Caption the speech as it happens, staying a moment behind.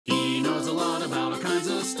knows a lot about all kinds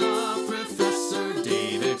of stuff. Professor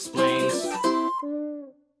Dave explains.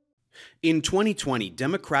 In 2020,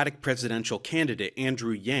 Democratic presidential candidate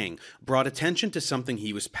Andrew Yang brought attention to something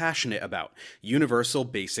he was passionate about: universal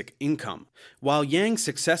basic income. While Yang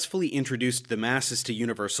successfully introduced the masses to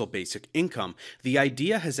universal basic income, the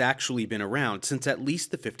idea has actually been around since at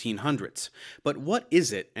least the 1500s. But what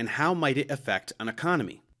is it, and how might it affect an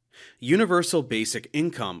economy? Universal Basic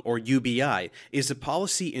Income, or UBI, is a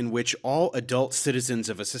policy in which all adult citizens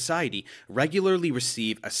of a society regularly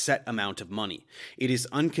receive a set amount of money. It is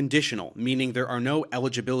unconditional, meaning there are no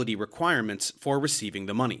eligibility requirements for receiving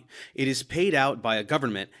the money. It is paid out by a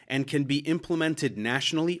government and can be implemented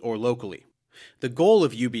nationally or locally. The goal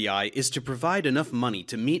of UBI is to provide enough money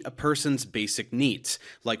to meet a person's basic needs,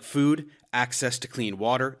 like food, access to clean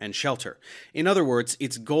water, and shelter. In other words,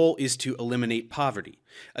 its goal is to eliminate poverty.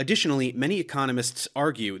 Additionally, many economists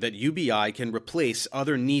argue that UBI can replace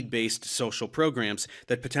other need-based social programs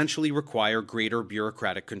that potentially require greater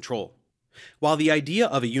bureaucratic control. While the idea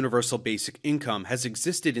of a universal basic income has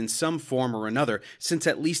existed in some form or another since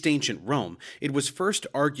at least ancient Rome, it was first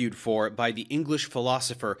argued for by the English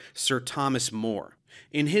philosopher Sir Thomas More.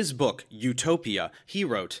 In his book, Utopia, he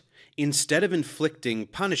wrote, "Instead of inflicting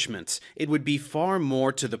punishments, it would be far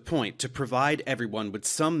more to the point to provide everyone with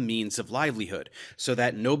some means of livelihood, so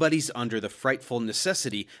that nobody's under the frightful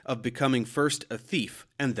necessity of becoming first a thief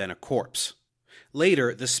and then a corpse."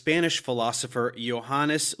 Later, the Spanish philosopher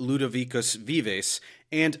Johannes Ludovicus Vives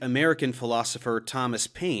and American philosopher Thomas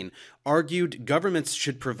Paine argued governments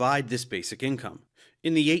should provide this basic income.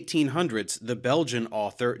 In the 1800s, the Belgian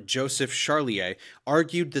author Joseph Charlier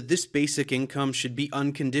argued that this basic income should be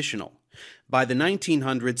unconditional. By the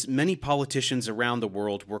 1900s, many politicians around the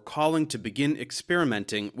world were calling to begin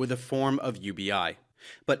experimenting with a form of UBI.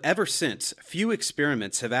 But ever since, few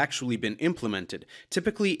experiments have actually been implemented,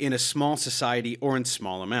 typically in a small society or in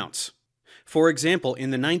small amounts. For example, in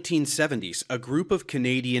the 1970s, a group of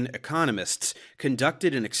Canadian economists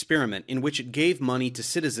conducted an experiment in which it gave money to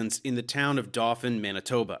citizens in the town of Dauphin,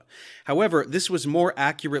 Manitoba. However, this was more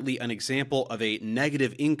accurately an example of a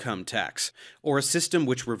negative income tax, or a system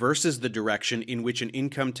which reverses the direction in which an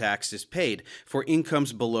income tax is paid for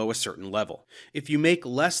incomes below a certain level. If you make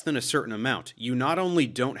less than a certain amount, you not only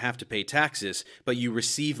don't have to pay taxes, but you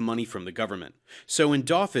receive money from the government. So in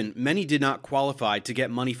Dauphin, many did not qualify to get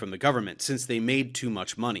money from the government since they made too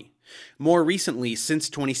much money. More recently, since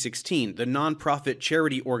 2016, the nonprofit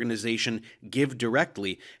charity organization Give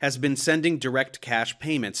Directly has been sending direct cash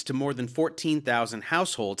payments to more than 14,000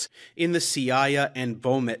 households in the Siaya and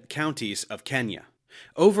Bomet counties of Kenya.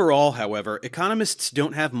 Overall, however, economists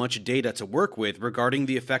don't have much data to work with regarding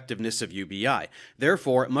the effectiveness of UBI.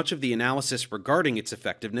 Therefore, much of the analysis regarding its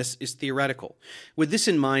effectiveness is theoretical. With this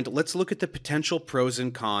in mind, let's look at the potential pros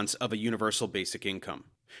and cons of a universal basic income.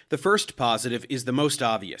 The first positive is the most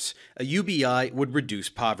obvious. A UBI would reduce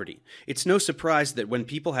poverty. It's no surprise that when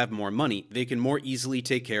people have more money, they can more easily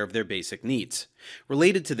take care of their basic needs.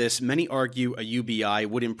 Related to this, many argue a UBI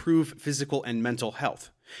would improve physical and mental health.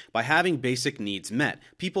 By having basic needs met,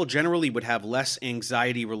 people generally would have less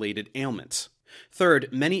anxiety-related ailments. Third,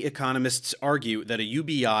 many economists argue that a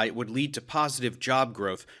UBI would lead to positive job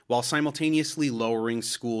growth while simultaneously lowering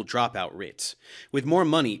school dropout rates. With more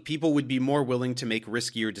money, people would be more willing to make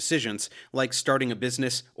riskier decisions, like starting a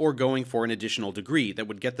business or going for an additional degree that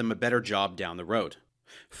would get them a better job down the road.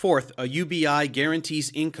 Fourth, a UBI guarantees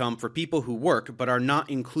income for people who work but are not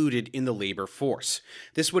included in the labor force.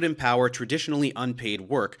 This would empower traditionally unpaid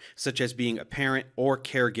work, such as being a parent or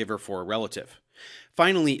caregiver for a relative.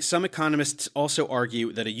 Finally, some economists also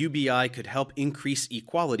argue that a UBI could help increase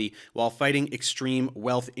equality while fighting extreme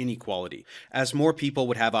wealth inequality, as more people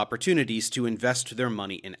would have opportunities to invest their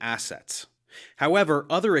money in assets. However,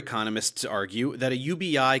 other economists argue that a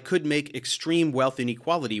UBI could make extreme wealth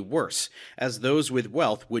inequality worse, as those with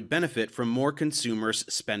wealth would benefit from more consumers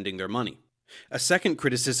spending their money. A second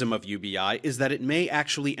criticism of UBI is that it may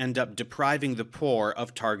actually end up depriving the poor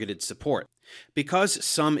of targeted support. Because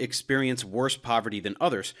some experience worse poverty than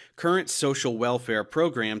others, current social welfare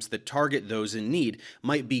programs that target those in need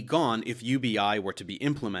might be gone if UBI were to be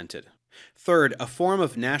implemented. Third, a form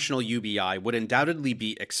of national UBI would undoubtedly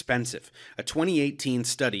be expensive. A 2018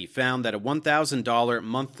 study found that a $1,000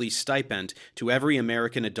 monthly stipend to every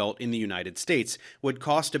American adult in the United States would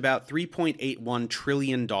cost about $3.81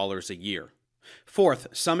 trillion a year. Fourth,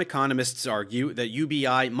 some economists argue that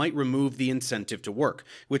UBI might remove the incentive to work,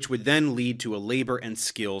 which would then lead to a labor and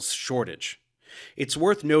skills shortage. It's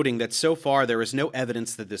worth noting that so far there is no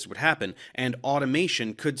evidence that this would happen, and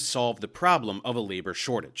automation could solve the problem of a labor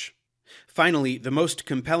shortage. Finally, the most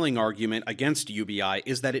compelling argument against UBI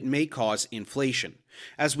is that it may cause inflation.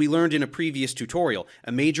 As we learned in a previous tutorial,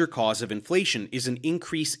 a major cause of inflation is an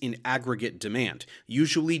increase in aggregate demand,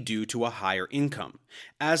 usually due to a higher income.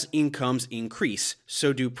 As incomes increase,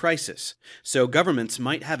 so do prices. So governments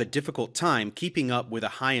might have a difficult time keeping up with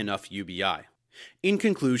a high enough UBI. In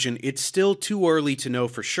conclusion, it's still too early to know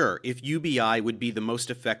for sure if UBI would be the most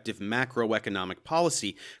effective macroeconomic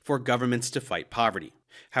policy for governments to fight poverty.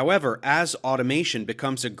 However, as automation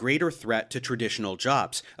becomes a greater threat to traditional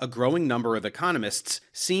jobs, a growing number of economists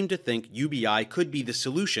seem to think UBI could be the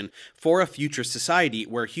solution for a future society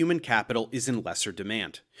where human capital is in lesser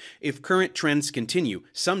demand. If current trends continue,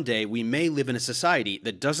 someday we may live in a society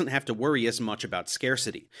that doesn't have to worry as much about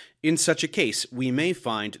scarcity. In such a case, we may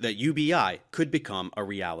find that UBI could become a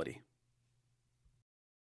reality.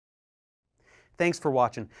 Thanks for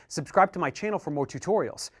watching. Subscribe to my channel for more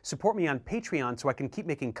tutorials. Support me on Patreon so I can keep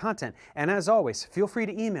making content. And as always, feel free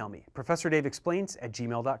to email me,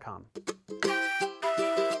 ProfessorDaveExplains@gmail.com.